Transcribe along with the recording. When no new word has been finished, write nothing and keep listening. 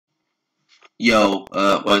Yo,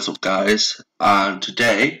 what is up guys, and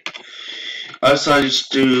today I decided to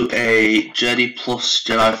do a Jedi plus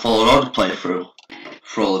Jedi Fallen Order playthrough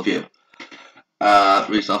for all of you. The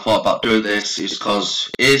reason I thought about doing this is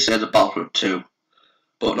because it is the end of Battlefront 2,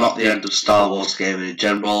 but not the end of Star Wars gaming in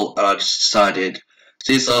general, and I just decided,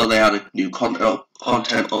 since they had a new content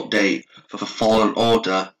update for Fallen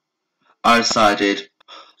Order, I decided,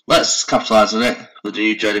 let's capitalise on it with the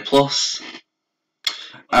new Jedi Plus,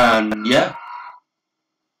 and yeah.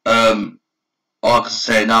 All I can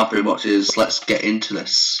say now pretty much is let's get into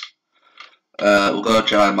this. We'll go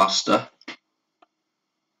Jedi Master.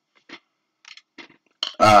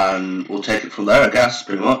 And we'll take it from there, I guess,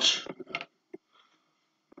 pretty much.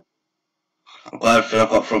 I'm glad everything I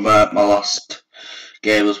got from my last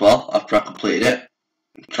game as well, after I completed it.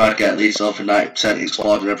 Trying to get at least over 90%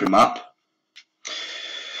 explored in every map.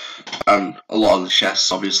 And a lot of the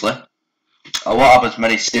chests, obviously. I won't have as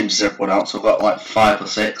many stims as everyone else. I've got like 5 or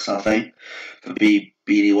 6, I think, for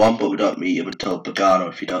BD1, but we don't meet him until Pagano,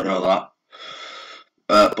 if you don't know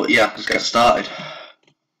that. But yeah, let's get started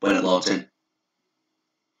when it loads in.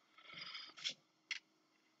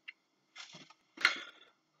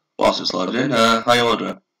 Whilst it's loading in, how you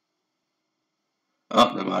ordering?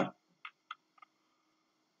 Oh, never mind.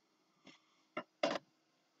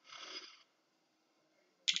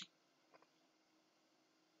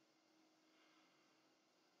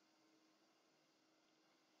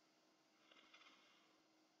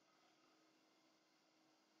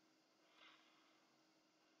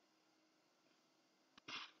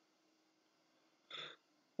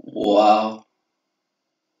 Wow.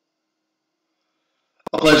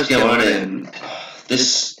 I played this game already and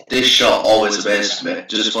this shot always amazes me,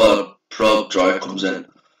 just before the probe droid comes in.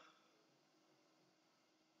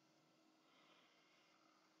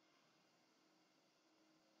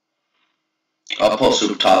 I'll put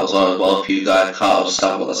subtitles on as well if you guys can't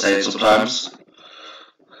understand what they're saying sometimes.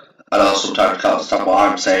 And I sometimes can't understand what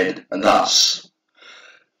I'm saying, and that's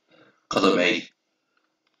because of me.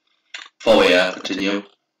 Before we continue.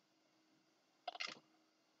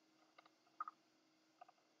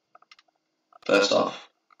 First off,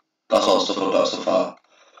 that's all the stuff I've got so far.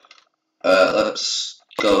 Let's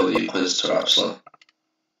go with the Inquisitor actually.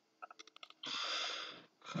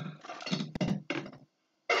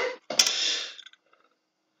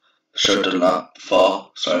 Should have done that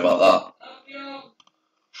before, sorry about that.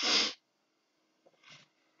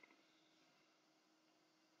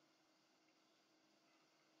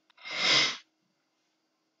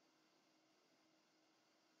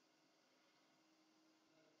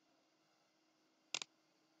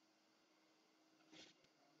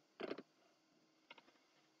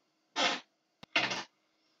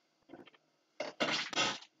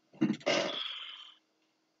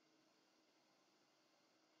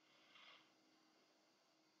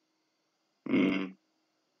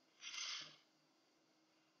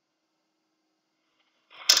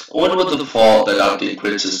 I wonder what the thought they'd have the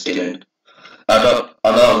Inquisitor skin in. I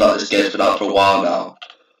know that this game's been out for a while now,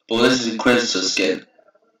 but this is Inquisitor skin.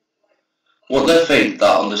 What they think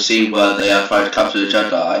that on the scene where they are trying to capture the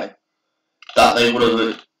Jedi, that they would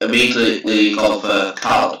have immediately gone for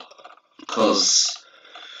Cal, because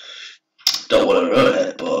don't want to ruin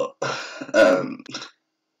it, but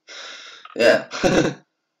yeah.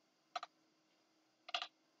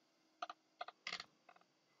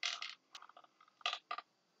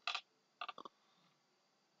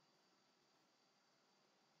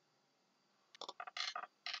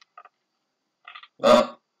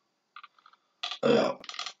 Oh, yeah.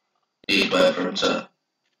 Need wait for him to.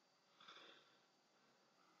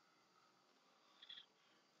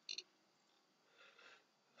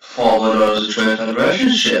 Fallen Order a trade and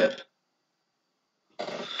relationship.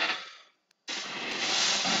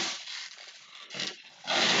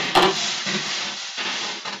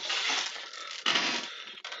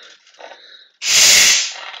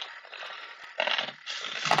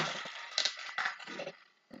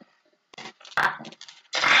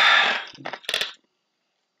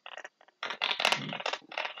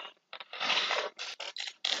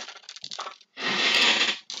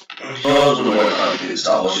 I was wondering what it might be in the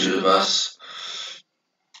Star Wars universe.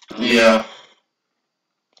 Yeah.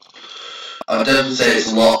 I'd definitely say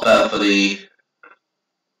it's a lot better for the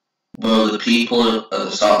world of the people at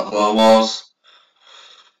the start of the Clone Wars.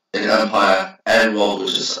 In Empire, everyone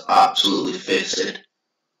was just absolutely fisted.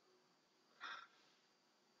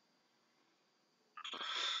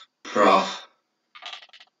 Prof.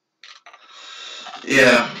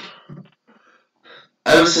 Yeah.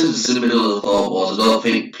 Ever since the middle of the Clone Wars, I don't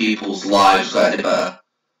think people's lives got any better.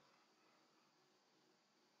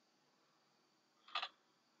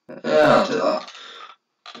 Yeah, I'll do that.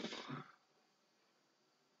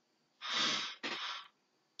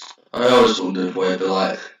 I always wondered what it'd be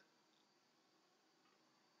like.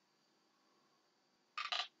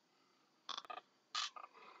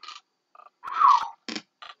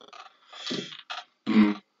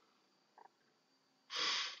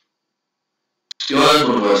 You always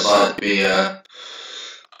wonder what it's like to be,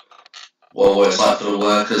 what it's like for the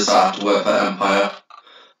workers that have to work for Empire.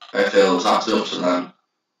 I feel it's actually up to them.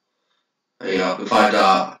 You know, we find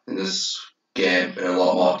out in this game in a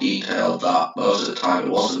lot more detail that most of the time it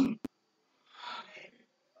wasn't.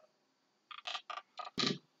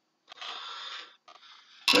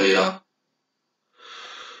 But yeah,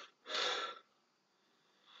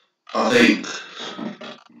 I think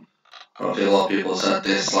probably a lot of people said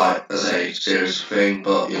this like as a serious thing,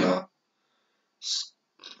 but you know,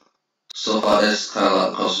 stuff like this kind of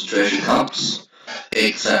like concentration camps,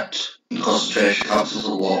 except in concentration camps is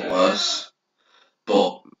a lot worse.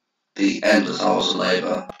 But the endless hours of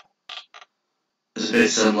labour is a bit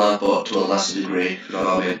similar, but to a lesser degree. If you know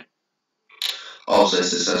what I mean? Obviously,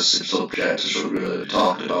 it's a sensitive subject, I shouldn't really be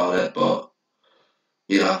talking about it, but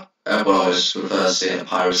you know, everyone always refers to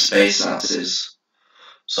Empire as space Nazis.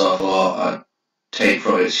 So I thought I'd take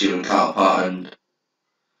from its human counterpart and,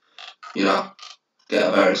 you know, get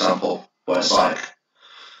a better example what it's like.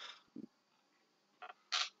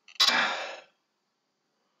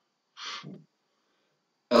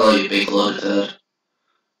 Hello, you big loaded turd.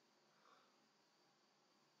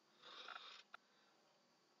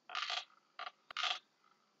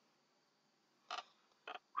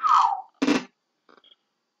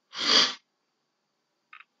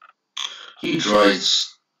 You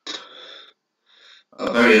droids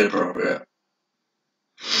are very inappropriate.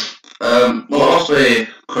 Well, whilst we're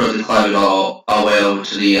currently climbing our way over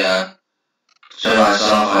to the Jedi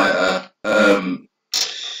Starfighter,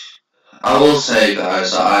 I will say,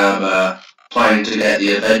 guys, that I am planning to get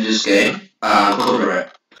the Avengers game and cover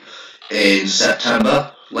it in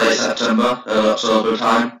September, late September, early October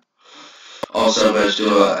time. Also, I'm going to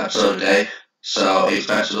do an episode a day, so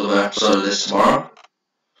expect another episode of this tomorrow.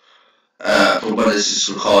 From when this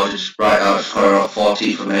is recorded, right now it's currently on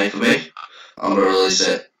 14th of May for me. I'm going to release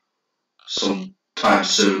it sometime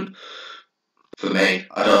soon for me.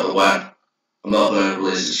 I don't know when. I'm not going to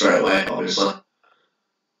release it straight away, obviously.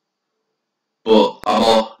 But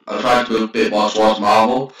I'm trying to move a bit more towards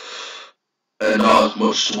Marvel and not as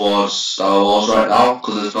much towards Star Wars right now,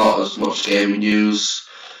 because there's not as much gaming news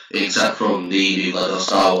except from the new Lego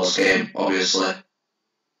Star Wars game, obviously.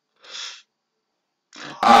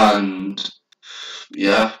 And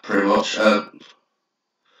yeah, pretty much. I'm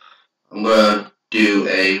gonna do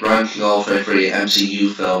a ranking of every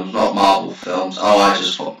MCU films, not Marvel films. I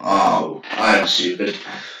am stupid.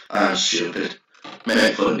 I am stupid.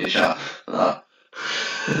 Make fun of me, chat, for that.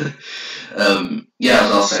 Yeah,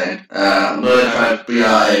 as I was saying, I'm gonna try to bring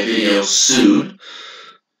out a video soon.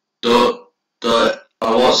 Don't, I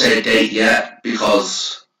won't say a date yet,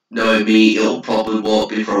 because knowing me, it'll probably won't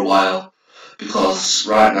be for a while. Because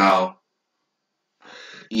right now,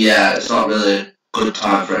 yeah, it's not really a good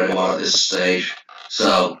time for anyone at this stage.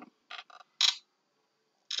 So,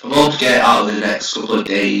 I'm going to get it out in the next couple of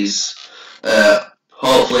days.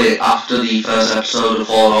 Hopefully after the first episode of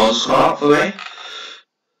Fallen Order's come out for me.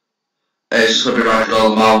 It's just going to be like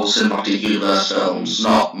all the Marvel Cinematic Universe films,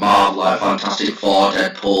 not Marvel like Fantastic Four,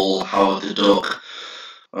 Deadpool, Howard the Duck,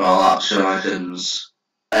 and all that shenanigans,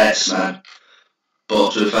 X-Men.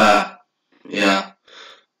 But to be fair, yeah.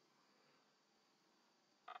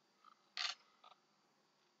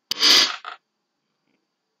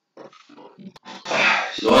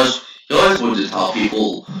 You always wondered how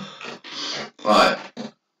people, like,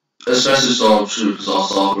 especially Stormtroopers or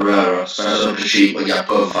Saw Gerrera, especially the sheep when you have to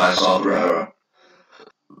go and find Saw Gerrera.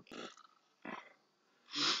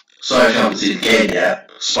 Sorry if you haven't seen the game yet,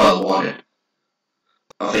 spoiler warning.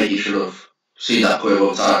 I think you should have seen that quick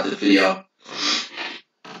outside the video.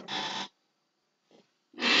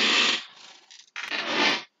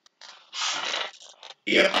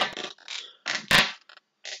 Yeah.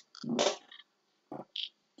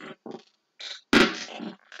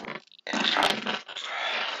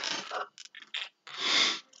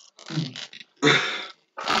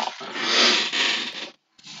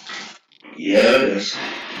 Yeah, it is.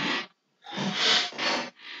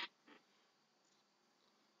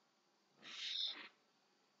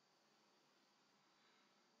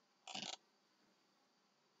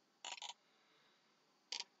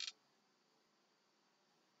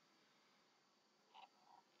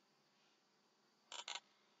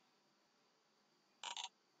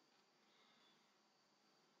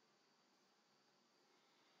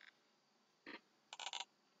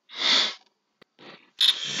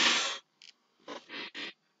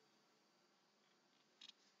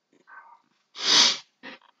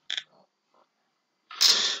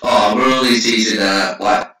 I'm gonna release these in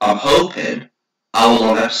I'm hoping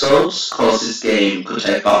hour-long episodes, because this game could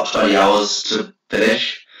take about 20 hours to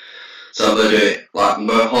finish. So I'm gonna do it, I'm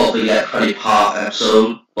gonna hopefully get a 20-part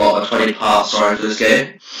episode, or a 20-part story for this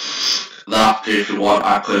game. After, if you want,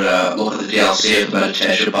 I could look at the DLC of the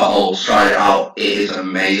meditation battles, try it out. It is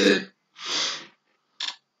amazing.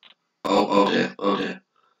 Oh dear, oh dear.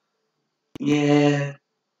 Yeah.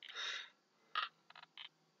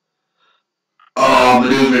 Oh, I'm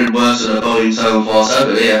maneuvering worse than a Boeing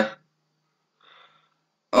 747 here.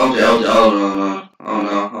 Oh dear, oh dear, oh no, no, oh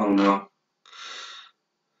no, oh no.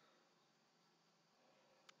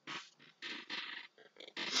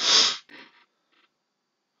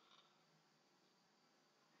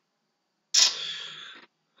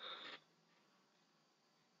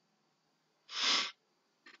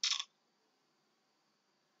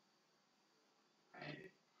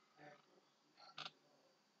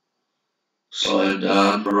 Slow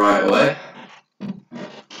down right away.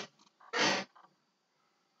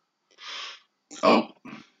 Oh.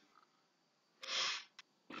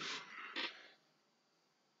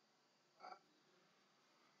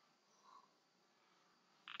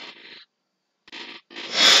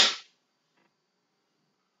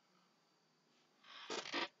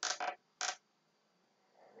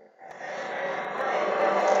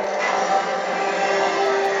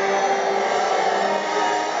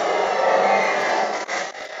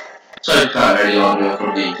 So I can't really audio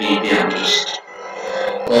from the PPM, just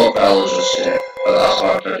all fellas just but that's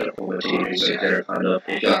why I turned it from the TV, so you can kind of,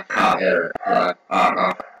 if you can't hear it, I don't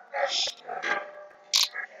know.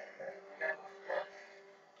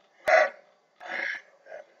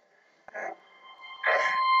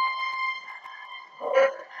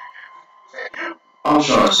 I'm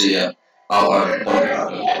trying to see it. Outline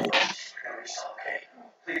it.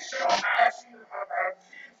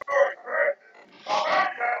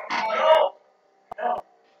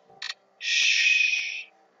 Shh.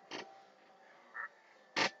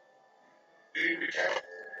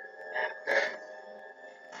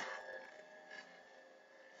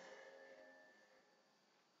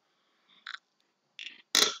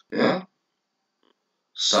 Yeah.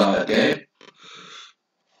 Start game.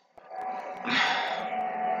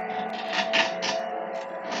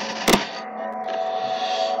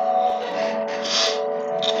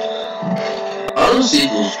 Other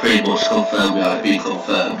sequels pretty much confirmed without being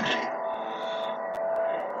confirmed.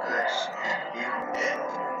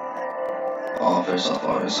 Oh, first off,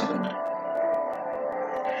 wait a second.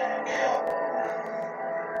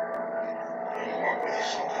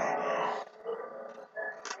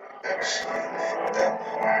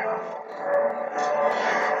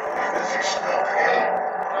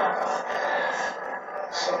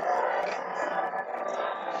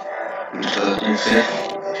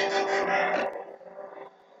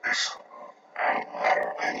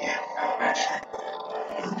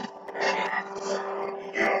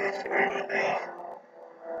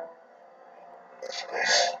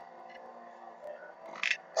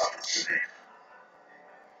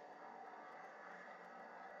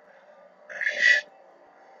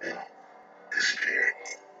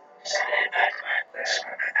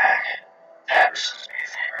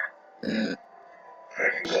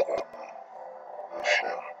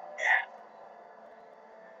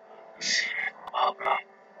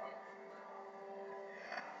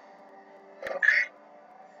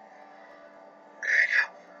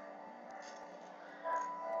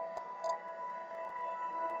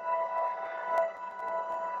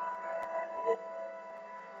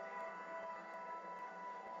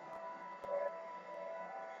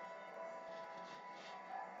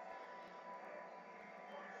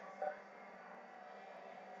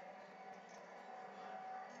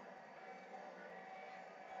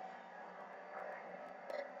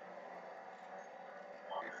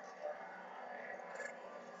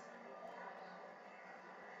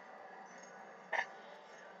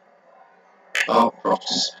 Oh, Ross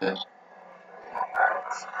disappeared.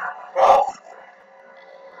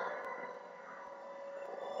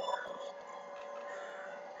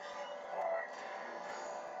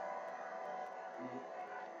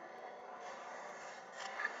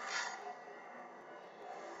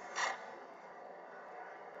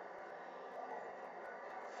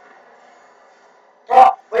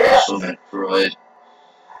 Something droid.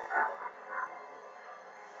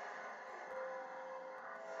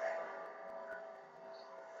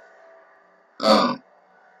 Oh.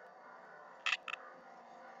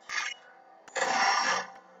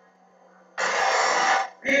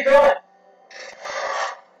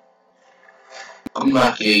 I'm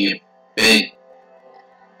not getting a big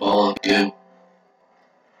ball of goo.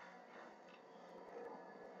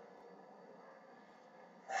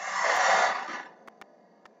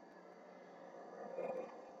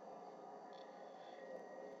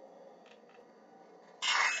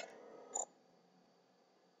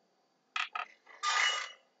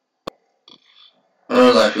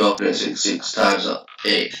 play if you open it 66 times,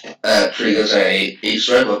 it triggers a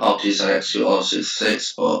Easter egg with penalties and execute all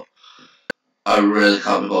 66, but I really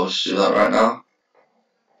can't be bothered to do that right now.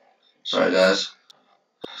 Sorry guys.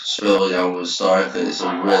 Spilling down with the story because it's a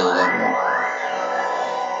really long one.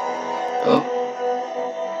 Oh.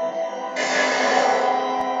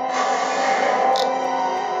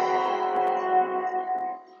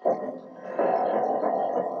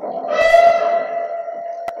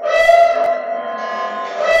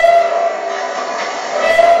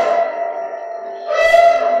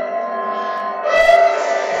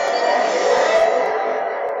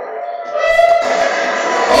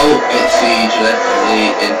 Oh, it's the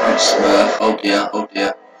enhanced Smurf. Oh dear, oh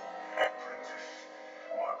dear.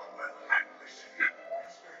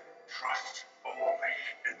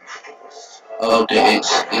 Oh dear,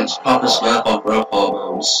 it's Papa Smurf on growth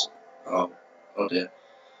hormones. Oh dear.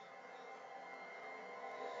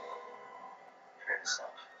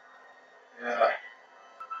 Yeah,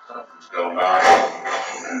 something's going on.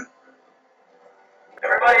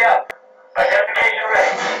 Everybody up. Identification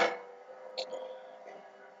ready.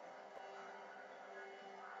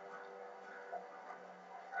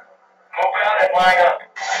 Move out and line up.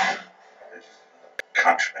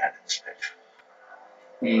 Contraband inspection.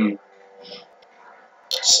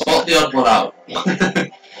 Spot the odd one out. Is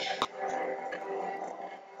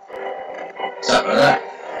that right?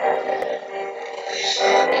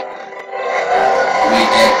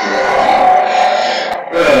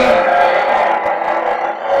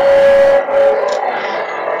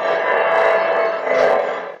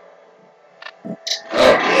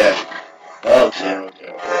 Oh dear. Oh dear, oh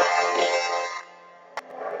dear.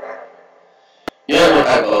 You know what I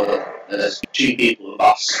go over? There's two people with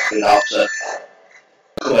masks without to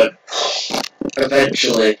come and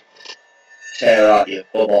eventually tear out your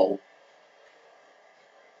bubble.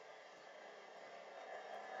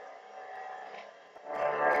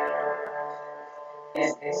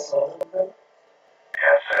 Is this all of them?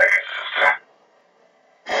 Yes,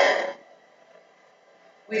 sister.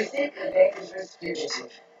 We think the dangerous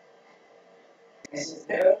fugitive. This is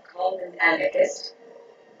no common anarchist,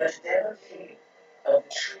 but devotee of the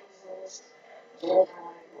true source, Jedi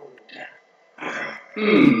Order.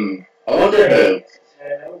 I wonder who.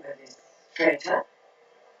 Turn over this traitor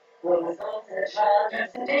will result in a charge of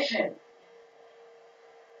sedition.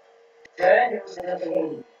 Turn yourself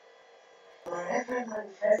in, for everyone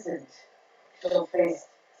present shall face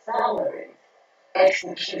summary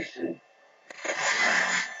execution.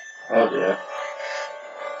 Oh dear.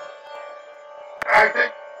 I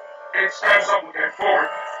think it's time something came forward.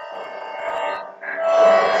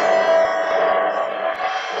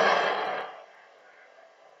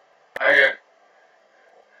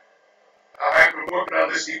 I've been working on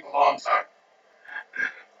this heap a long time.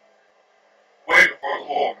 Way before the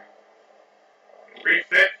war.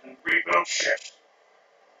 Refit and rebuilt ships.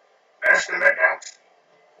 Best in the galaxy.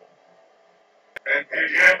 And the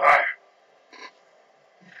Empire.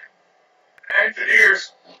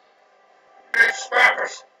 Engineers. Big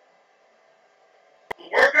scrappers. The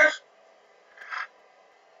workers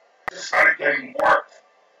just started getting worked.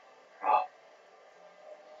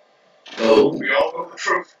 Oh. We all know the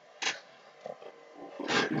truth.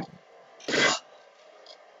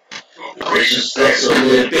 This just got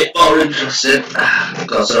suddenly a bit more interesting.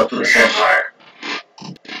 Got to open the session. Empire.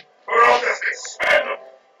 We're all just expandable.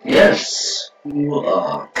 Yes, you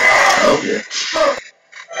are. Oh dear.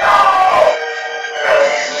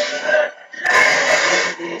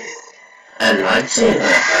 A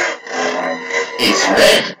lightsaber. It's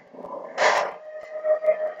red.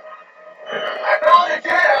 I found the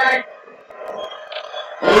Jedi!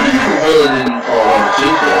 I wonder if the villain didn't fall on the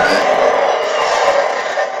tooth there.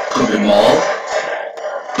 Could be Maul.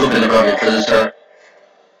 Could be the Bradley Visitor.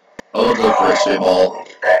 I would love for it to be Maul,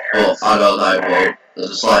 but I know that it won't.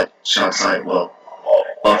 There's a slight chance that it will.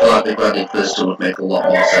 But I feel like the Bradley Visitor would make a lot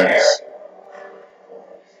more sense.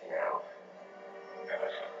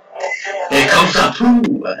 Here comes Apu!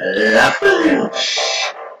 Apu!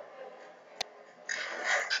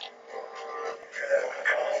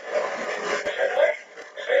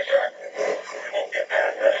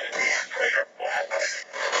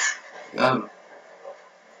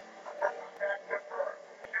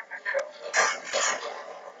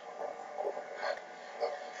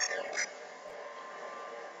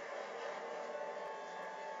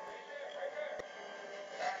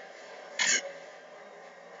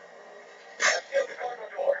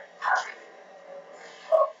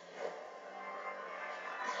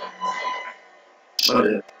 Oh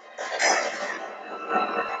dear.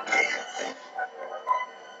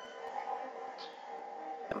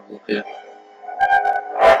 Have a look here.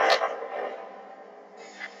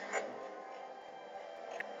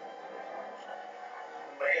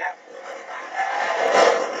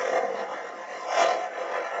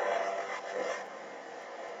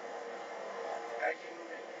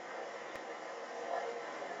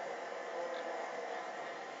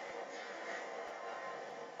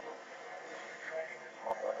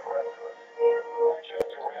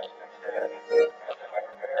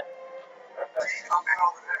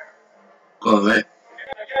 Oh, wait.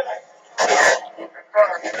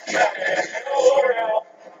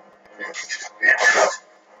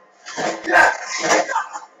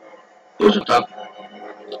 Who's the top?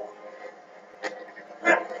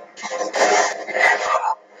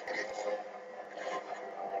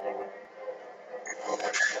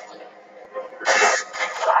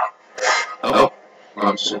 Oh,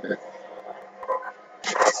 I'm stupid.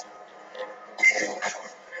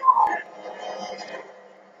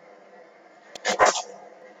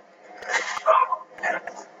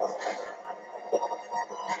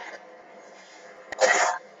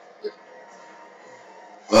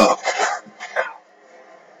 Oh.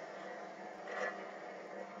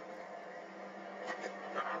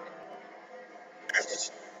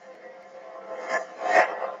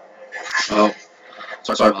 Oh.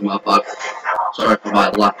 Sorry for my bad. Sorry for my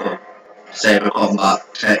lack of saber combat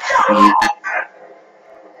technique.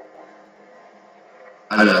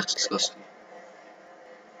 I know it's disgusting.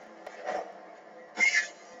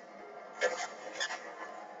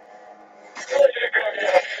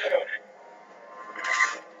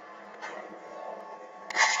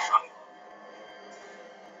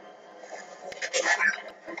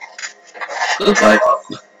 Goodbye.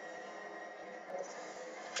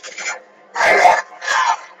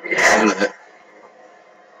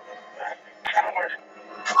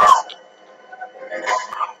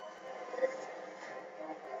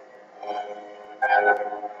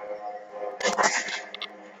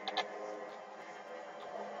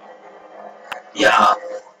 Yeah.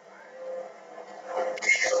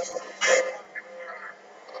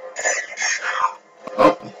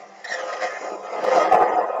 Oh.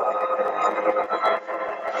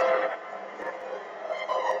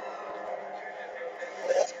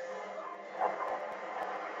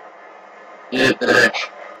 Yeah, bitch.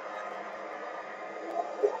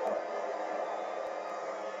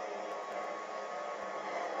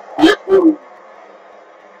 Yahoo!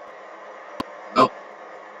 Nope.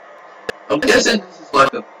 I'm guessing this is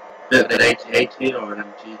like a bit of an AT-AT or an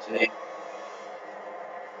MGT.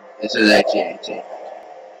 It's an AT-AT.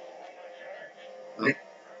 Oh.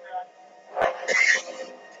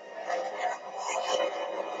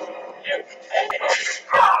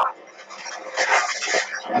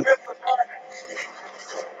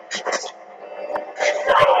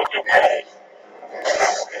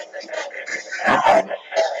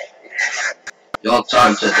 Your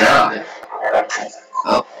time to die.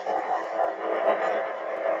 Oh.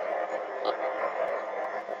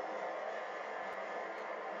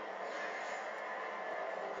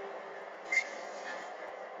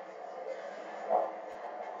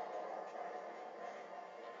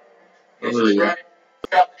 Oh, yeah.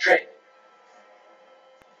 Stop the train.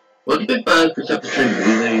 Would it be bad to keep the train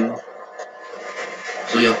moving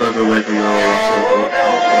so you're further away from your circle?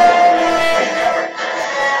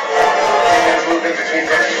 Move in between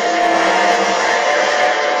directions.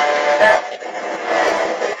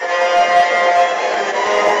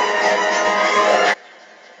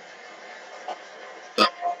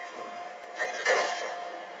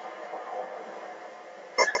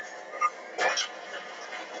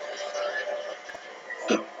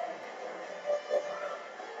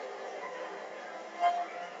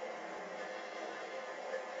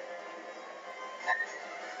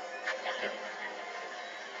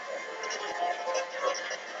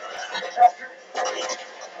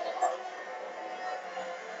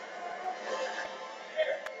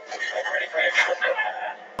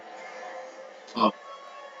 Oh.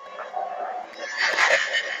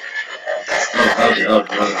 Oh,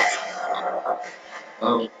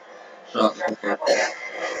 oh, shut the fuck up.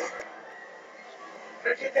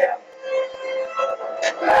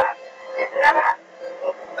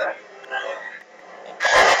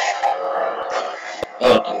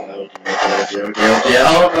 Oh dear,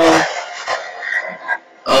 oh no.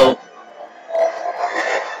 Oh.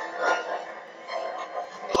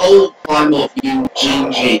 Oh, climb off you,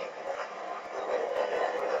 Gingy.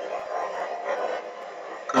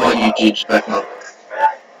 Come on, you Gingy, back up.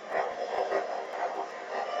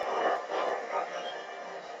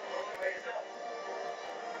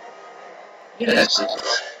 Yes,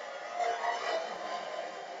 yes.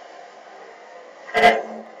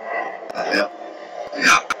 Yeah.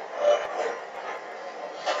 Yeah.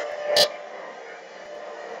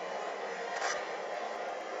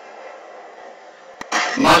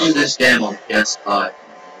 Imagine this game on PS5.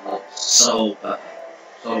 Looks so bad.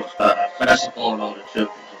 So much better. Jedi Fallen Order 2 is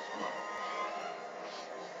just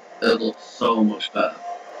like, it looks so much better.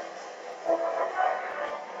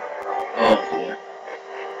 Oh dear.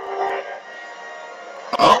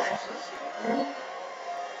 Oh.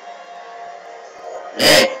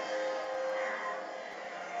 Hey.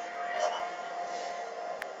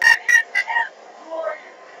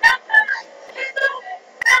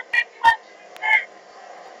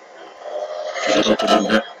 Up and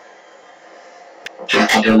under.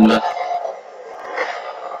 Jumping under.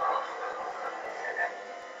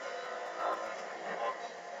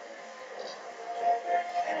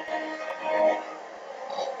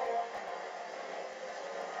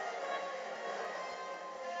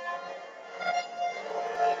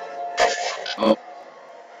 Oh.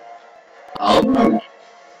 Oh.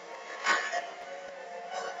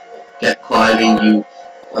 Get climbing, you.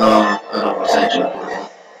 I don't want to say jumping again.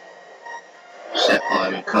 Step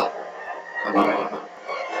climbing, come on.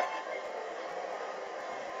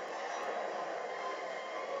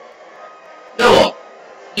 You know what?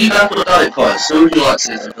 You guys would have done it quite. So would you like to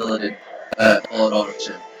see the villain in Fallen Order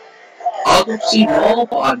 2? I would see more,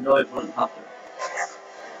 but I know it wouldn't happen.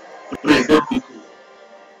 But it would be cool.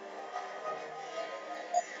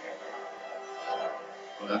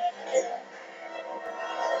 Okay.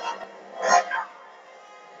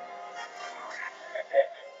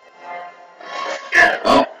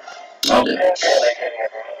 Oh, okay.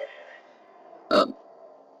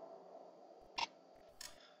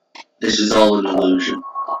 This is all an illusion.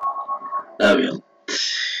 There we go.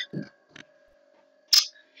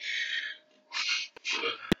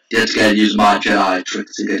 Yet again, use my Jedi trick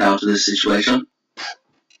to get out of this situation.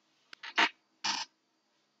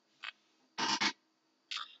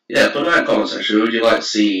 Yeah, put in the comment section, who would you like to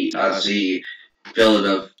see as the villain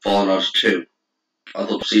of Fallen Order 2? I'd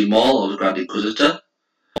love to see Maul or the Grand Inquisitor.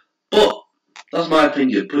 But, that's my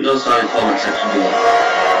opinion. Put yours down in the comment section below.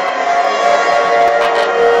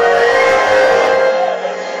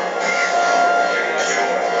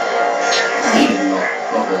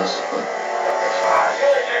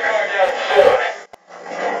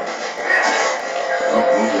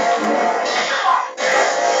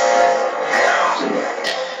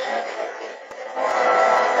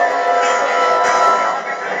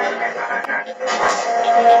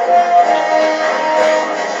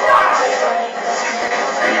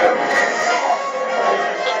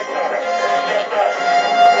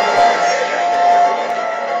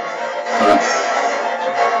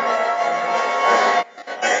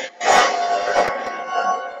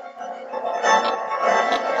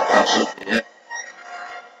 Yeah.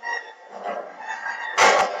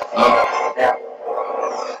 Oh.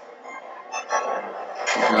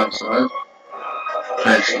 Outside.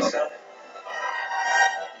 Thanks,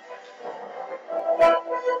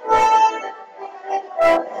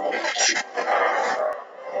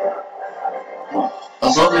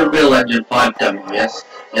 I saw the Unreal Engine 5 demo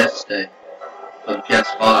yesterday for the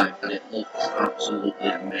PS5 and it looks absolutely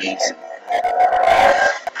amazing.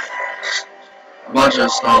 Imagine a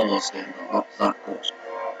Star Wars game that looks that good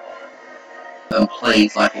and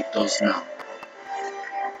plays like it does now.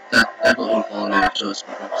 Definitely Fallen Order chose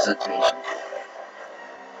for representation.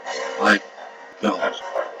 My God.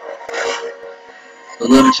 The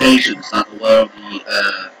limitations that were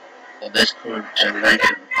on this current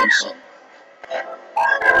generation of console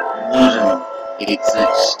wouldn't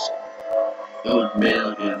exist. It would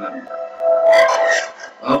merely be a memory.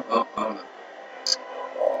 Oh.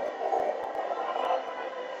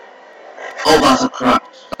 Oh, that's a crack.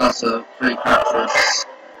 That's a pretty crack trick.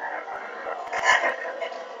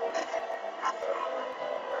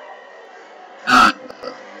 And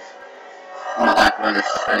not that kind of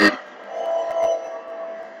thing.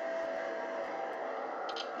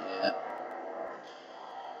 Yeah.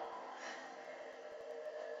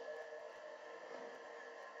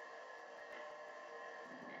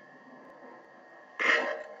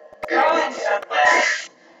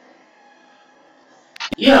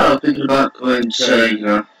 Yeah, I'm thinking about going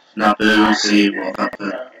to, Naboo and see what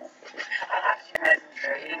happened.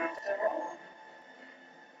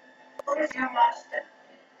 What is your master,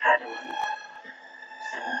 Padawan?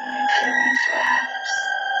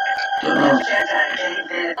 Those Jedi gave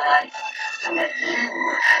their life so that you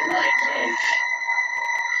might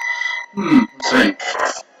live. Let's see.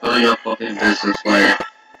 Go to your fucking business later.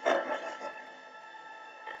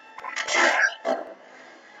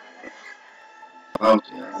 Oh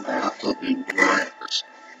dear, I'm gonna have to be wrecked.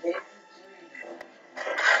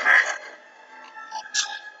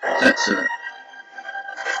 That's it.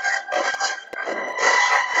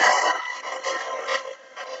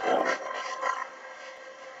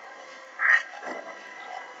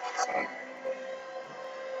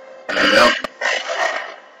 There we go.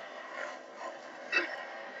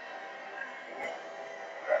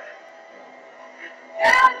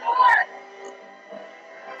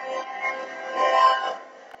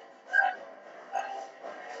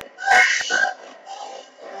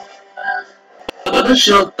 I'm gonna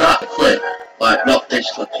show that clip, like not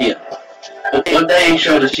this clip here. But when they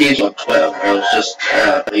showed the teaser on Twitter, it was just,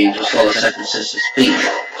 you just saw the second sister's feet.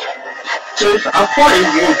 So I thought it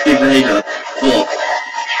would be Vader, but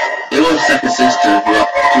it was second sister, but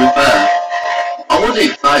to be fair, I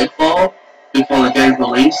wasn't excited for before the game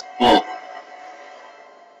released, but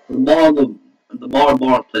the more and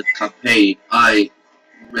more I played the campaign, I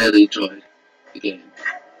really enjoyed the game.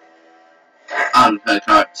 And her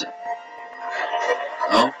character.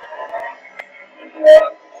 Oh?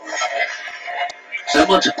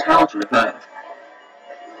 Similar to Counter Repair.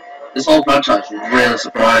 This whole franchise really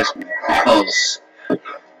surprised me because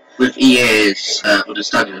with EA's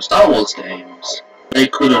understanding of Star Wars games, they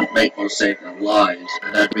couldn't make one save their lives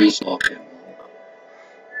and then Respawn came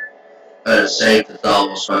along save the Star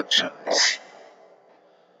Wars franchise.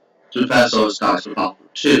 To be fair, so it's nice for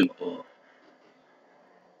Battlefront 2, but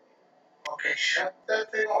Okay, shut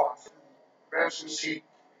that thing off. Grab some seat.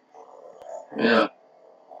 yeah.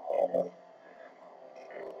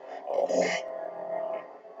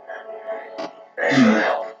 Thanks for the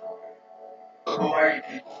help. Who are you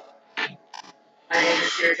people? My name is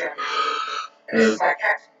Jedi. And this is my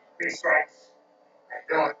captain, Reese Bryce.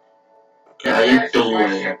 How you doing? How you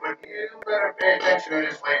doing? But you better pay attention to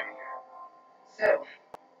this lady here. So,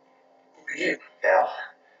 who are you? Hell,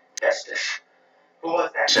 Justice. Who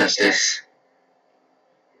was that? Justice.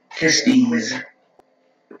 Kiss.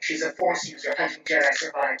 She's a Force user hunting Jedi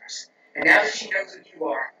survivors. And now that she knows who you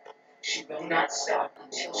are, she will not stop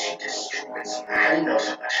until she destroys you. I know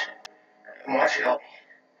so much. Why don't you help me?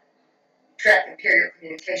 Track Imperial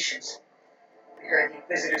communications. We heard the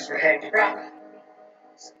Inquisitors were heading to Bravo.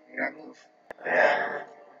 So we don't move. Yeah.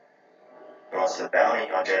 What's the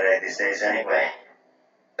bounty on Jedi these days anyway?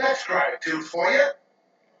 That's gratitude for you.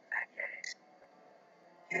 I get it.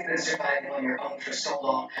 You've been surviving on your own for so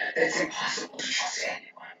long that it's impossible to trust anyone.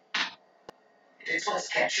 It is what's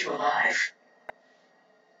kept you alive.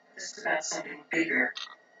 This is about something bigger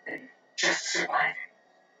than just surviving.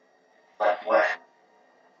 Like what?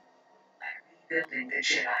 Like rebuilding the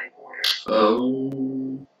Jedi Order.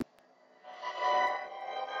 Oh.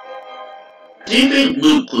 Do you think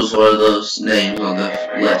Luke was one of those names on the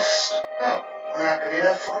list? Oh, I'm not gonna do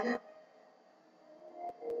that for you.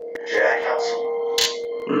 Jedi Council.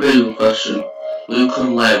 What a big question. Luke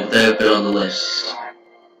and Leia, would they have been on the list?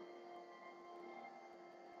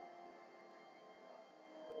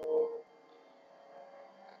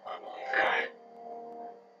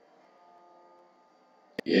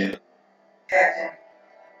 Yeah. Captain,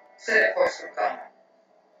 set a course for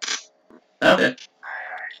Ghana. Okay.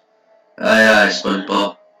 Aye,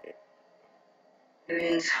 SpongeBob. In the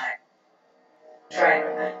meantime, try and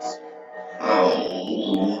relax.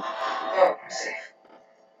 Oh. Oh, I'm safe.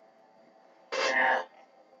 For now.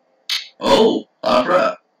 Oh,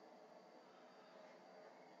 alright.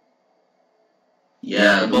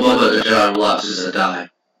 Yeah, the moment the Jedi relaxes a die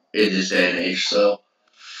in this day and age, so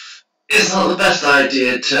it's not the best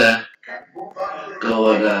idea to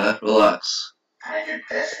go and relax. I get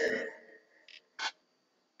pissed.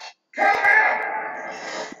 Come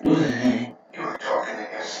here! You were talking in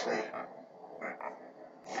your sleep.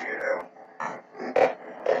 You know.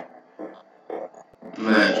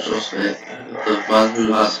 Man, trust me, the man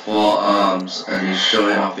who has 4 arms and is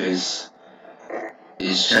showing off his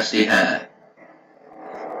chesty hair.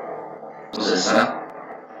 What's this, huh?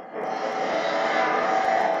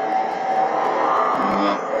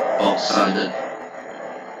 Box-sided.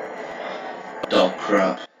 Dog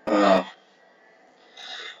crap.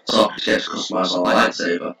 So I get to customise my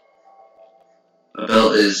lightsaber. The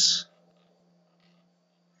belt is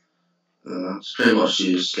it's pretty much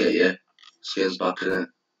used to get your skins back in it.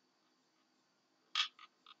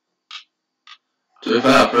 To be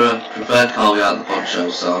fair, I prefer Calvi out of the poncho,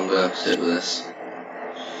 so I'm gonna stick with this.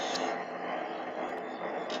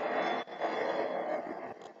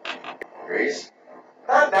 Reese?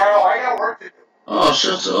 Not now, I got work to do. Oh,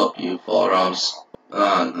 shut up, you 4 arms.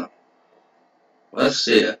 Ah, no. Let's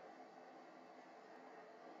see it.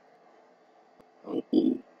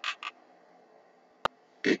 Ooh.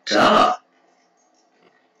 Guitar.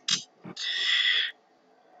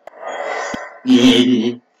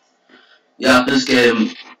 Yeah. Yeah, this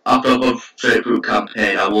game, after I've gone straight through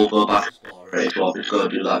campaign, I will go back and explore it if you want me to go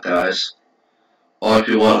do that, guys. Or if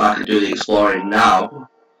you want, I can do the exploring now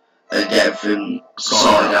and get everything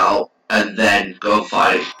sorted out, and then go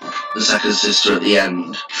fight the second sister at the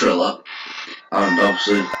end, Trilla. And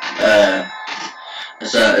obviously, a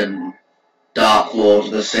certain Dark Lord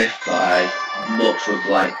of the Sith that I much would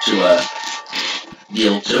like to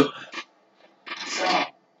yield to. So,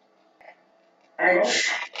 I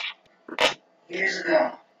years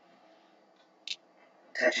ago,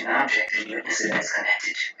 Touch an object and witness it is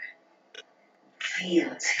connected to it.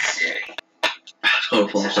 Feel its history. It's gonna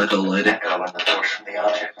fall like a lady. Echo in the force from the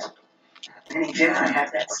object. Many Jedi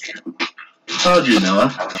have that skill. How do you know her?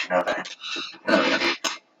 How would you know that? There we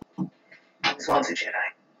go. I was once a Jedi,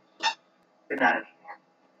 but not anymore.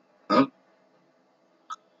 Huh?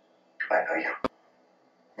 Do I know you?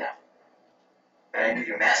 No. But I knew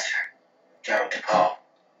your master, Jaro Tapal.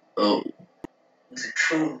 Oh, He was a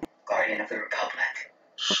true guardian of the Republic.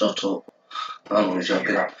 shut up. I'm only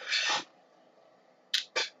joking.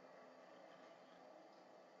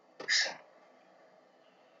 Listen.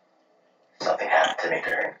 Something happened to me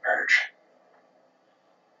during the purge.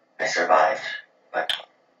 I survived, but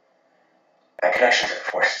my connection to the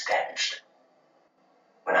Force is damaged.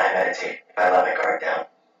 When I meditate, if I let my guard down,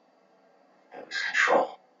 I lose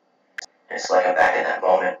control. And it's like I'm back in that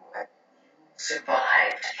moment when I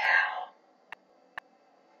survived, Cal.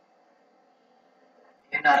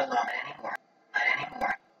 You're not alone anymore. Not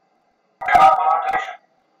anymore.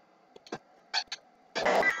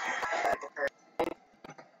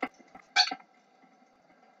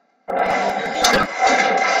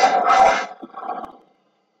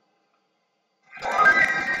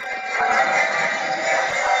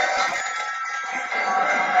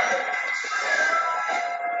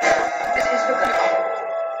 This is the book.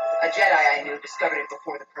 A Jedi I knew discovered it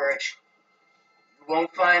before the purge. You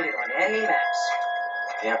won't find it on any maps.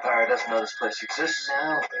 The Empire doesn't know this place exists.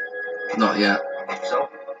 No. Not yet. So,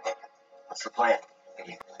 what's the plan?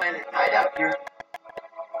 You plan to hide out here?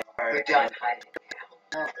 We're done hiding.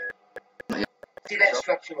 No. Not yet. See that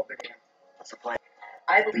structure over there? What's the plan?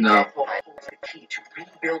 I believe No. that holds the key to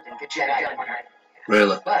rebuilding the Jedi Empire.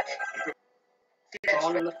 Really? But see that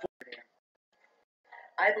strong in the floor there?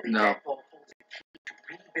 I believe No. that holds the key to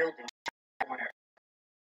rebuilding the Jedi Empire.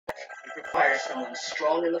 It requires someone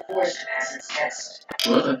strong in the Force to pass its test.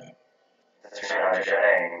 What? Since you're not a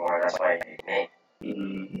Jedi anymore, that's why you need me.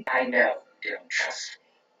 Mm. I know you don't trust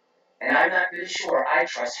me. And I'm not really sure I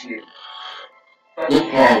trust you. But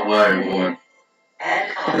Look how where you went.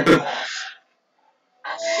 and on the cross.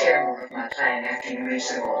 I'll share more of my plan after you reach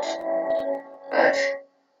the vault. But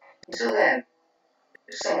until then,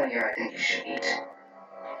 there's someone here I think you should meet.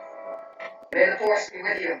 May the Force be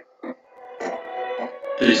with you.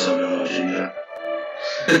 Peace of emotion, yeah.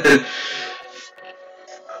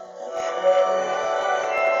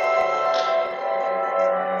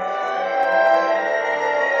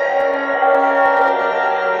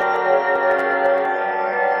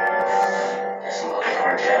 Guess I'm looking for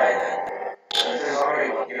a Jedi then. If there's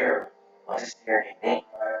already one here, I'll just hear you me.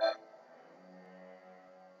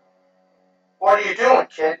 What are you doing,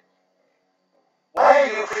 kid? Why are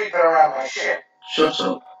you creeping around my ship? Shut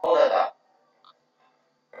up. Hold it up.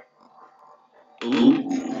 Ooh,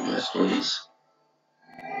 yes please.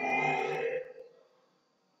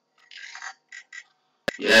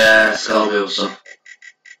 Yeah, Scorpio stuff.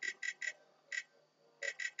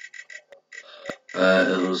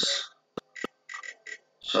 It was...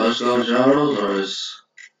 So let's go with Jaros, or is...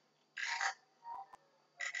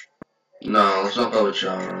 No, let's not go with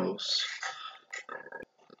Jaros.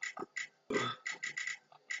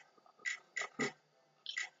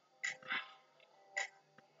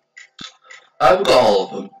 I've got all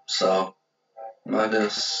of them, so...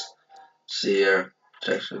 Minus... Seer,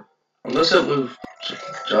 Protection. I'm gonna sit with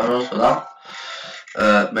Jaros for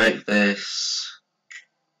that. Make this...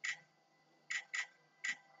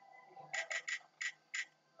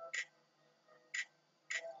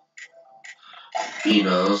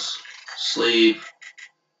 Enos. Sleeve.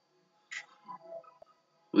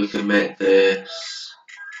 We can make this...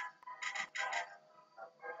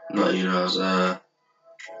 Not Enos,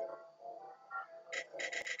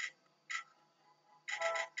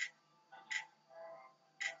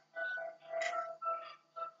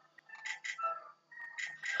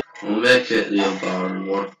 we'll make it the unbound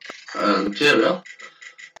one. Material.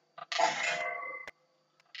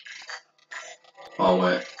 Oh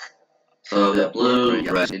wait. So we have blue,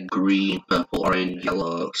 red, green, purple, orange,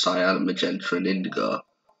 yellow, cyan, magenta, and indigo.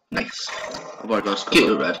 Nice. I've already got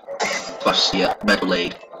cute red. Flash, yeah, red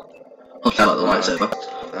blade. Look out like the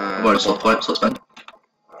lightsaber. I've already sold points, let's spend.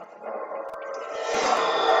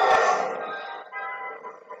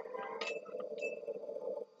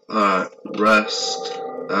 Alright, rest.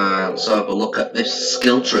 And so have a look at this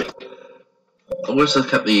skill tree. I wish I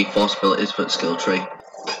kept the force abilities for the skill tree.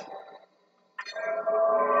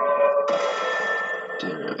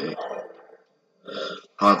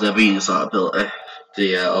 Hardly ever use that ability,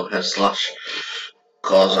 the overhead slash,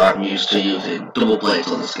 because I'm used to using double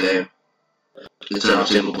blades on this game. Instead of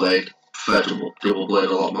single blade, prefer double blade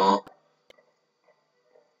a lot more.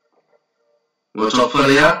 Wanna talk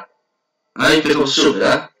funny, yeah? You think I'm stupid,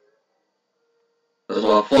 eh? That's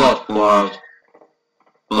what I thought, bud.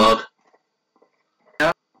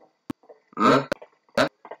 Huh?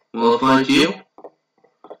 Wanna fight you?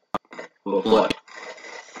 We'll fight.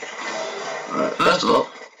 Alright, first up,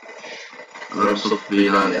 I've got stuff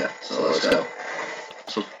behind here, so let's go.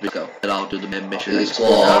 Then I'll do the main mission,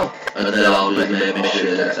 explore, and then I'll do the main mission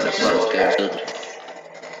in the next episode. Okay, good.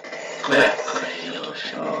 Come here, you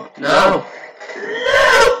sure. No!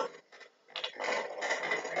 No!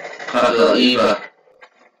 Can't do that either.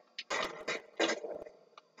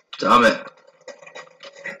 Damn it.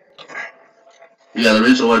 Yeah, the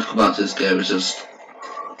reason I wanted to come back to this game is just,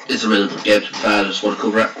 it's a really good game to be fair. I just want to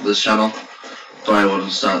cover it for this channel. So I want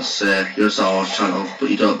to start to say, you're a Star Wars channel, but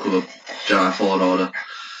you don't cover Jedi Fallen Order.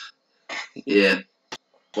 Yeah.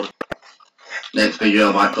 Next video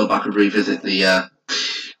I might go back and revisit the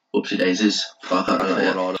Whoopsie Daisies. I can't do that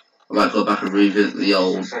yet. I might go back and revisit the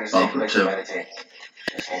old Battlefront 2.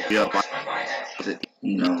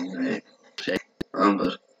 No, mate. I'm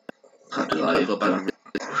good. Can't do that. You go back and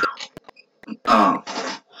oh.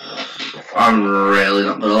 I'm really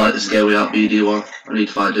not gonna like this game without BD1. I need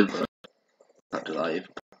to find him. Can't do that either.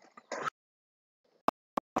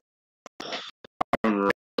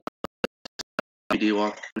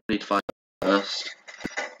 BD1. I need to find him first.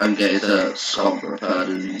 And get his scum repaired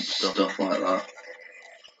and stuff like that.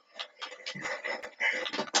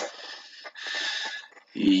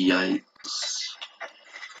 Yikes.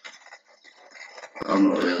 I'm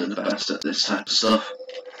not really the best at this type of stuff.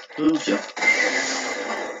 Ooh, yeah.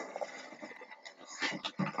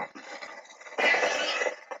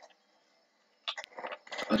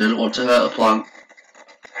 I didn't want to hurt a plant.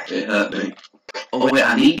 It hurt me. Oh wait,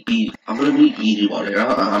 I need BD. I'm gonna need BD1 here.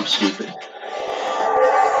 I'm stupid.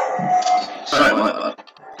 Sorry, my bad.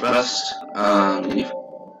 Rest and leave.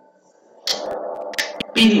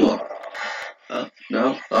 BD1.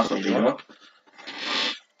 No, that's not BD1.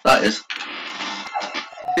 That is.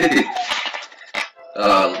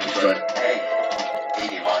 That's right. Hey,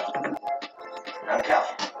 BD1. I'm Cal.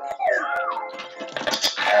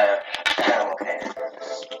 I'm okay.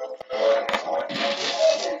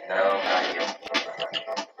 No, not you.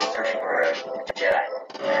 Searching for a Jedi.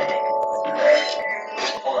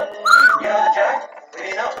 Hold on. You know the Jedi? What do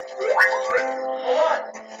you know? Hold on.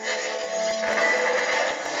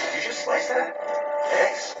 Did you just slice that?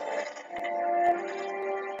 Thanks.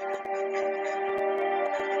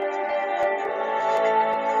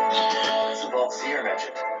 It's the Vault Seer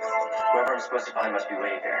mentioned. Whoever I'm supposed to find must be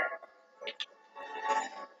waiting there.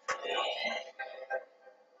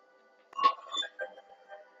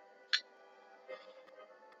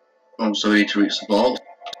 So we need to reach the vault.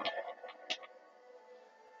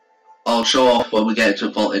 I'll show off when we get to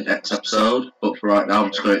the vault in next episode, but for right now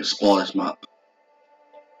I'm just going to explore this map.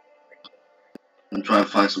 And try and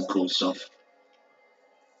find some cool stuff.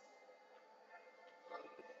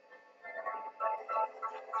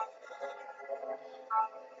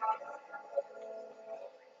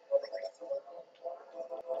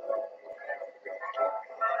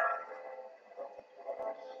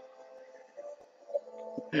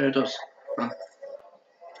 Here it does. Huh.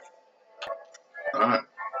 Alright.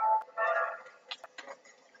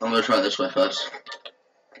 I'm gonna try this way first.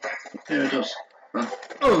 Here it does. Huh.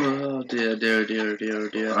 Oh dear, dear, dear, dear,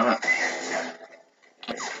 dear. Alright.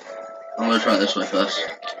 I'm gonna try this way first.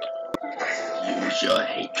 Use your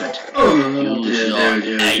hatred. Oh Use dear, dear,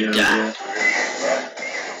 dear, dear, dear.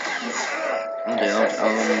 Oh dear,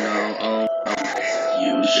 oh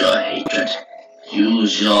no, Use your hatred.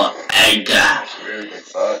 Use your anger.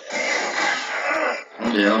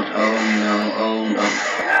 Oh dear, oh no.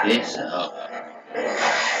 It's up.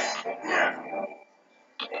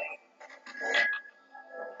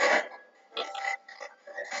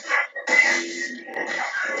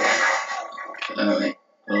 Alright,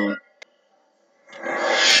 well. It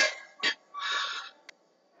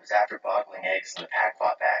was after boggling eggs in the pack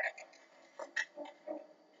bought back.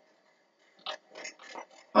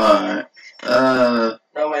 Alright,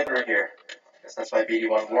 No way through here. Guess that's why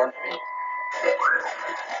BD1 warned me.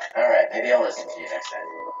 Alright, maybe I'll listen to you next time.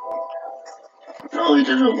 no, he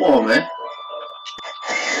didn't warn me.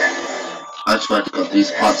 I swear to God,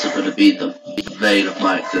 these plants are going to be the vein of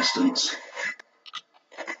my existence.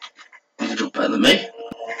 You can jump better than me.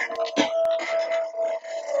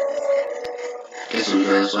 Guess we'll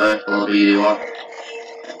go this way, follow BD1.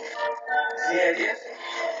 See ideas?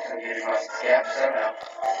 Can get across this gap somehow.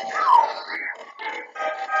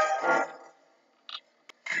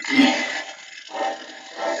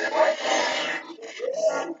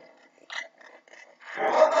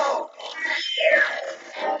 Whoa!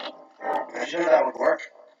 sure that would work.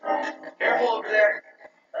 Careful over there.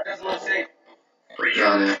 That doesn't look safe.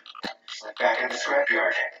 Got it. Just like back in the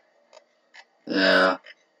scrapyard. Yeah.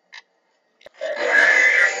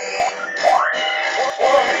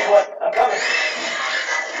 Hold on, everyone. I'm coming.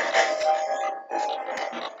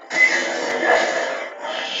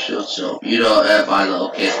 Shut up. You don't hurt my little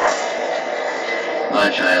kid. My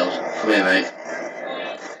child. Come here, mate.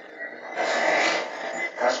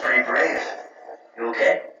 That's pretty brave. You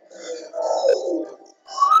okay?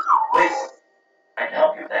 Wait. I can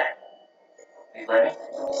help you with that. You let me?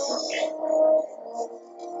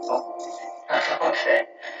 Oh. Okay.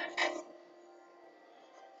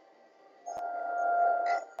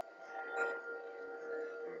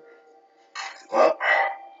 Well,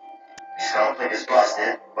 his skull plate is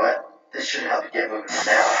busted, but this should help you get moving from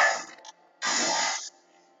now.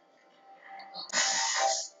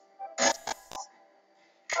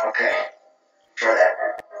 Okay. Try that.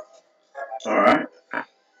 Alright.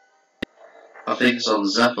 I think it's on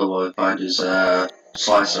Zephyr where we find his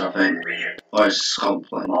slicer, I think. Or his skull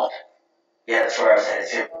plate. Yeah, that's where I was headed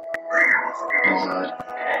to. Alright.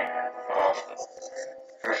 Okay. Well,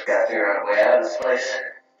 first we gotta figure out a way out of this place.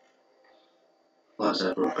 That's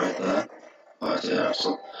Zephyr right there. Alright, yeah,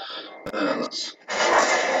 so let's see.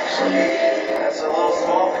 That's a little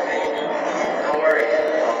small for me. Don't worry,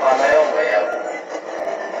 I'll find my own way out.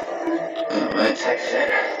 Right. Text it,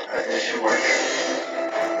 but this should work.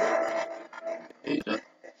 Here you go.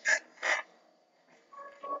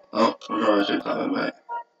 Oh, we're already doing that one, mate.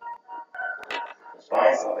 The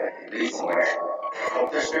spines look like they lead somewhere. Hope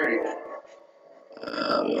they're sturdy. We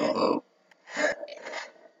all know.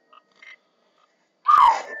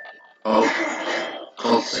 Oh,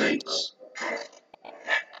 God's sakes.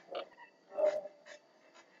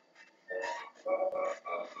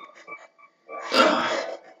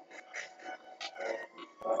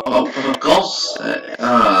 Oh, for God's sake. I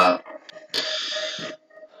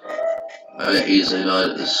get easily annoyed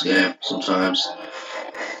at this game sometimes.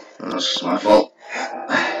 And that's just my fault.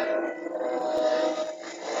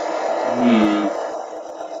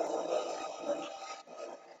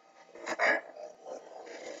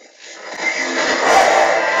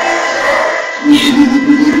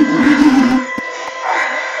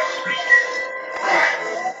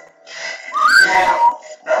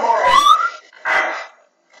 I'm alright.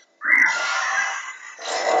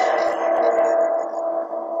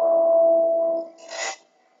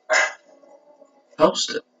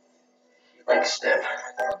 Post it. Thanks, Steph.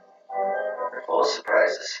 They're full of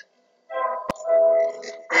surprises.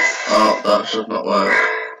 Oh, that should not work.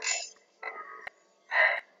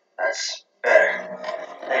 That's better.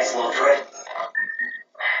 Thanks, little droid.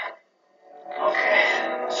 Okay,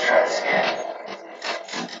 let's try this again.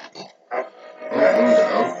 Oh,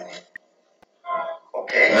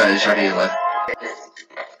 Okay. it's right here, like.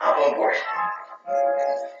 I'm on board.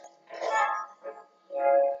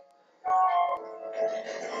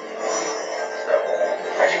 So,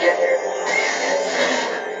 how'd you get here?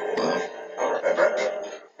 Don't remember?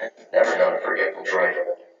 Never known a forgetful droid.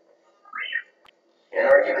 Can't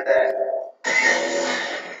argue with that.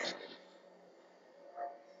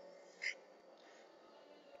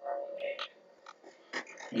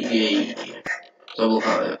 Yeah. So we'll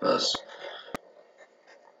have it first.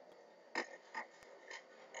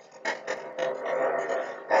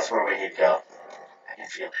 That's where we need to go. I can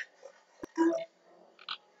feel it.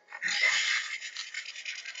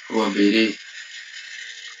 Go on, BD.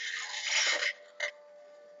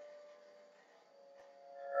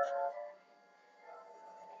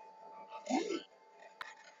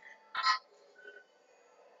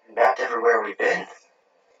 Mapped everywhere we've been.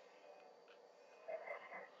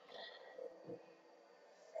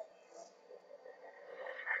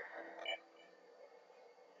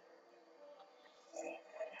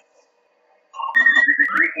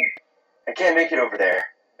 I can't make it over there.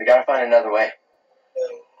 We gotta find another way.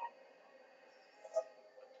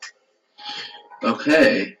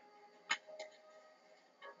 Okay.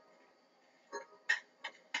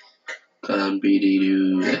 Can BD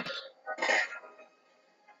do this?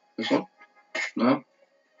 This one? No?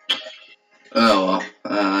 Oh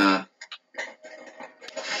well.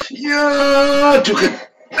 Yeah, took it.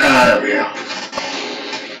 There we go.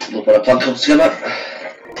 Look what a plan comes together.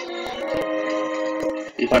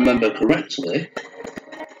 If I remember correctly.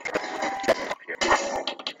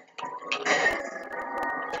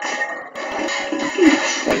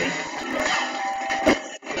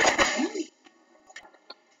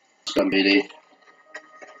 Scan BD.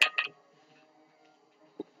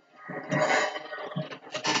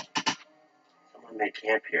 Someone made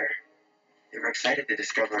camp here. They were excited to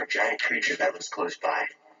discover a giant creature that was close by.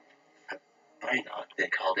 Binoc, they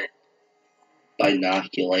called it.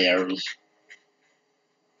 Binoculars.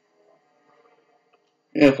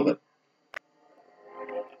 Yeah, fuck it.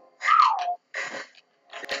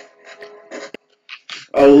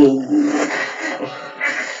 Oh.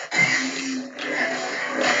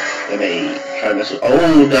 Let me try this.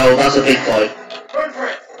 Oh no, that's a big boy.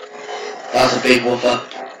 That's a big woofer.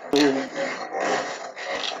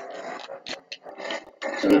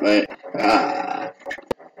 Sorry, mate. Ah.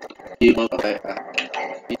 You okay.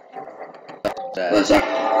 Let's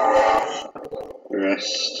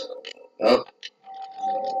rest. Oh,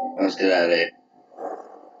 let's get out of here.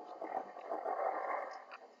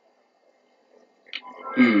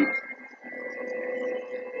 Hmm.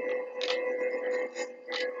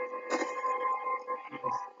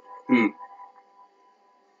 Hmm.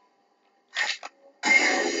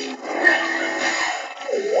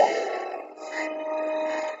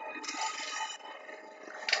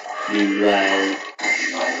 Well.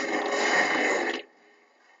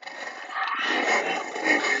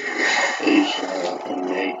 Please try that on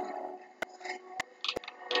me.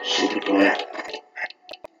 Super quiet.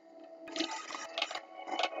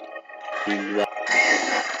 Well.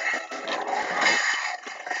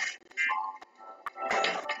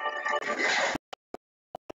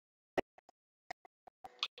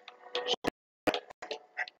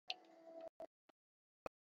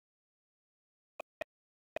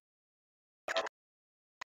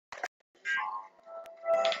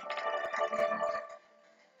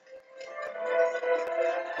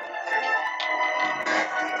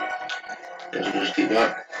 Just keep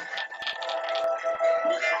going.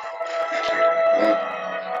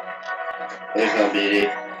 There's no beauty.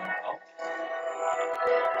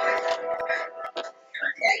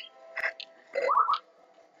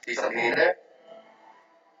 See something in there?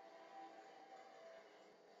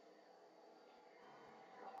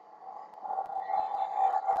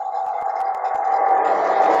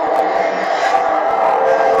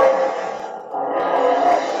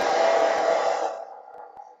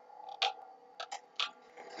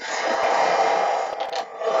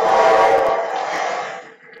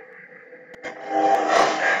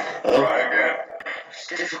 Oh. Try again. It's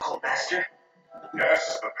difficult, Master.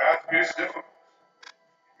 Yes, the path is difficult.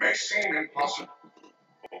 It may seem impossible,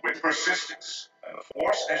 but with persistence and the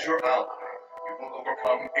Force as your ally, you will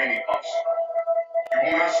overcome any obstacle. You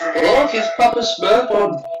will master the Look, it's Papa Smurf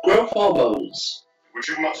on growth hormones. which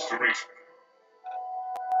you must to reach it.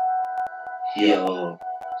 Yo,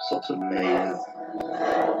 such amazing.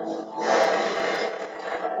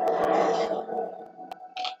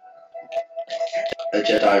 A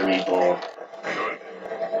Jedi Reborn. Good.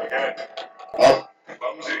 Again. Oh,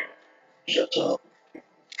 Clumsy. shut up.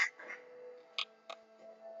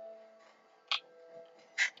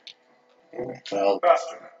 Well,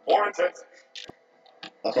 Faster. More intense.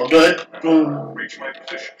 that's not good. Reach my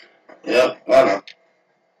position. Yep, I know.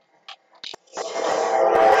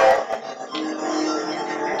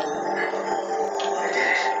 I did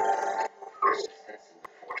it. Persistence in the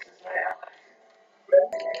Force is my ally.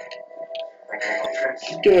 I can't go tricks.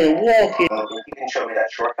 Doing a walking. You can show me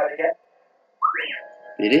that shortcut again?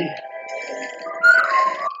 Really?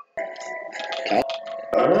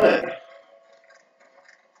 Alright.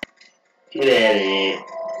 Get out of here.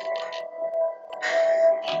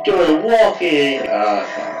 Doing a walking.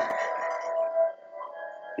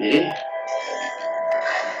 Really?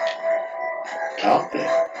 Carpet.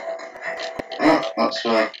 Oh, that's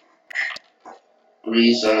fine.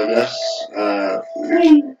 Reason, I guess.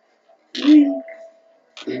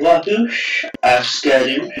 Wadoosh.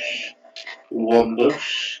 Skadoosh.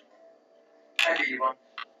 Wombush. I do you one.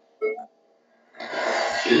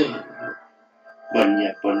 Bunya,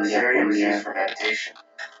 This bunya, area was used bunya. for meditation.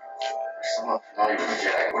 You're somewhat familiar with the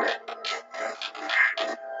Jedi Order.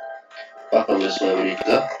 Back on this way we need to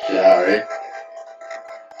go. Get out of here.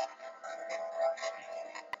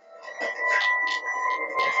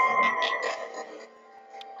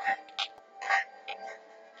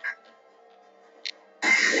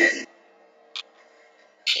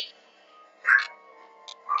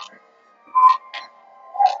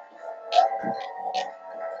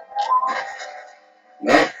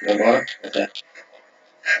 No, never mind. Okay.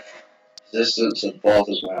 Resistance and force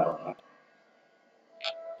as well.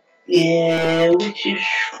 Yeah, which.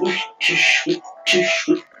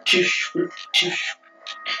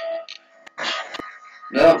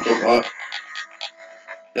 No, don't worry.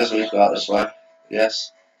 Guess we go out this way.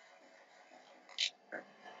 Yes.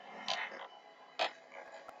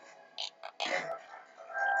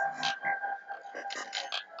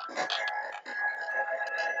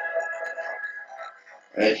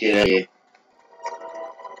 Okay.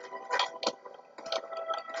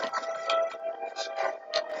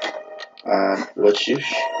 and let's use.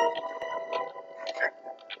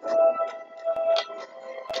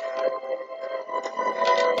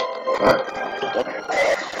 Right,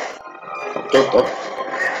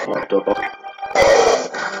 done.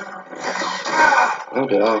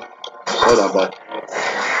 Okay, now. Slow down, boy.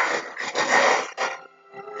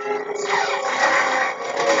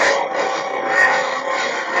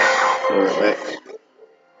 Alright, mate.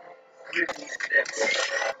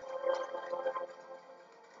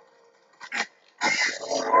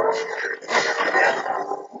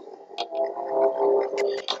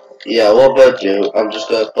 Yeah, what I'm gonna do, I'm just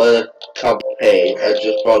gonna play the campaign and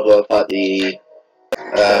just probably go about the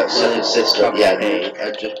second system, yeah,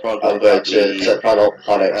 and just probably I'm going to set panel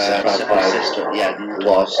planets and try and find system, yeah, a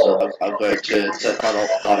lot of stuff. I'm going to set panel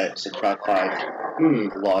planets and try and find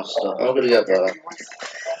a lot of stuff. I'm gonna get there.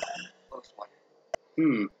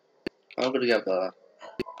 I'm gonna get there.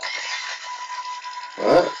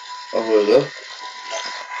 Alright, I'm gonna go.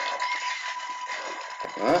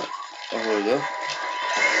 Alright, I'm gonna go.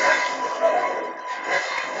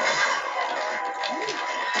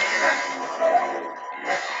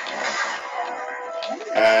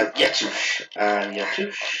 And Yatush, and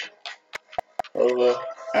Yatush. Over,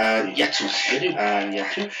 and Yatush, and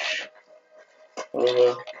Yatush.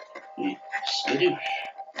 Over, Skidoosh.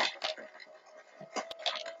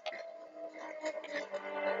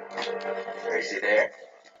 Tracy there?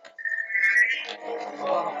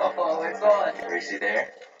 Oh, it's on. Tracy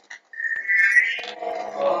there?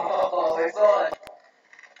 Oh, it's on.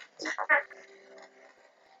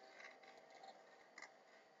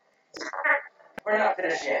 We're not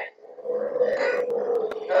finished yet.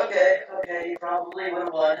 Okay, you probably would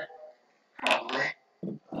have won. Probably.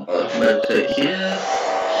 Meditate here.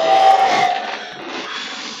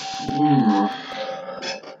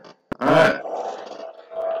 Alright.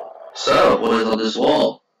 So, what is on this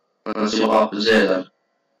wall? Let's see what happens here then.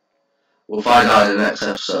 We'll find out in the next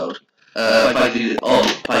episode. Thank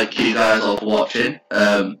you guys all for watching.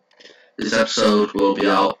 This episode will be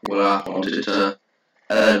out when I wanted it to.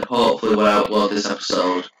 And hopefully when I upload this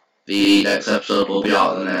episode, the next episode will be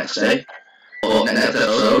out the next day. But next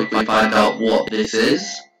episode, we find out what this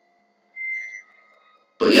is.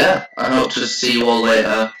 But yeah, I hope to see you all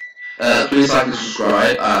later. Please like and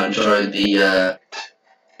subscribe and join the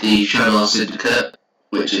Channel Syndicate,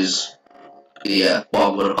 which is what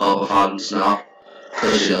I'm going to call my fans now.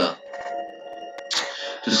 Because,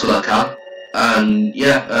 just because I can. And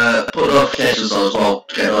yeah, put notifications on as well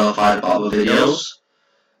to get notified about my videos.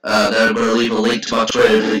 Then I'm going to leave a link to my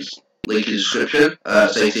Twitter link in the description,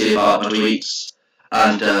 so you see about my tweets,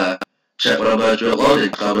 and check when I'm going to be uploading,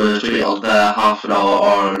 because I'm going to tweet on there half an hour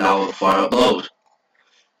or an hour before I upload.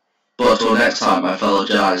 But until next time, my fellow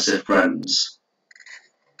Jedi and Sith friends,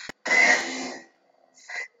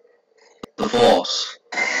 the Force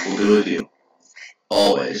will be with you,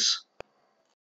 always.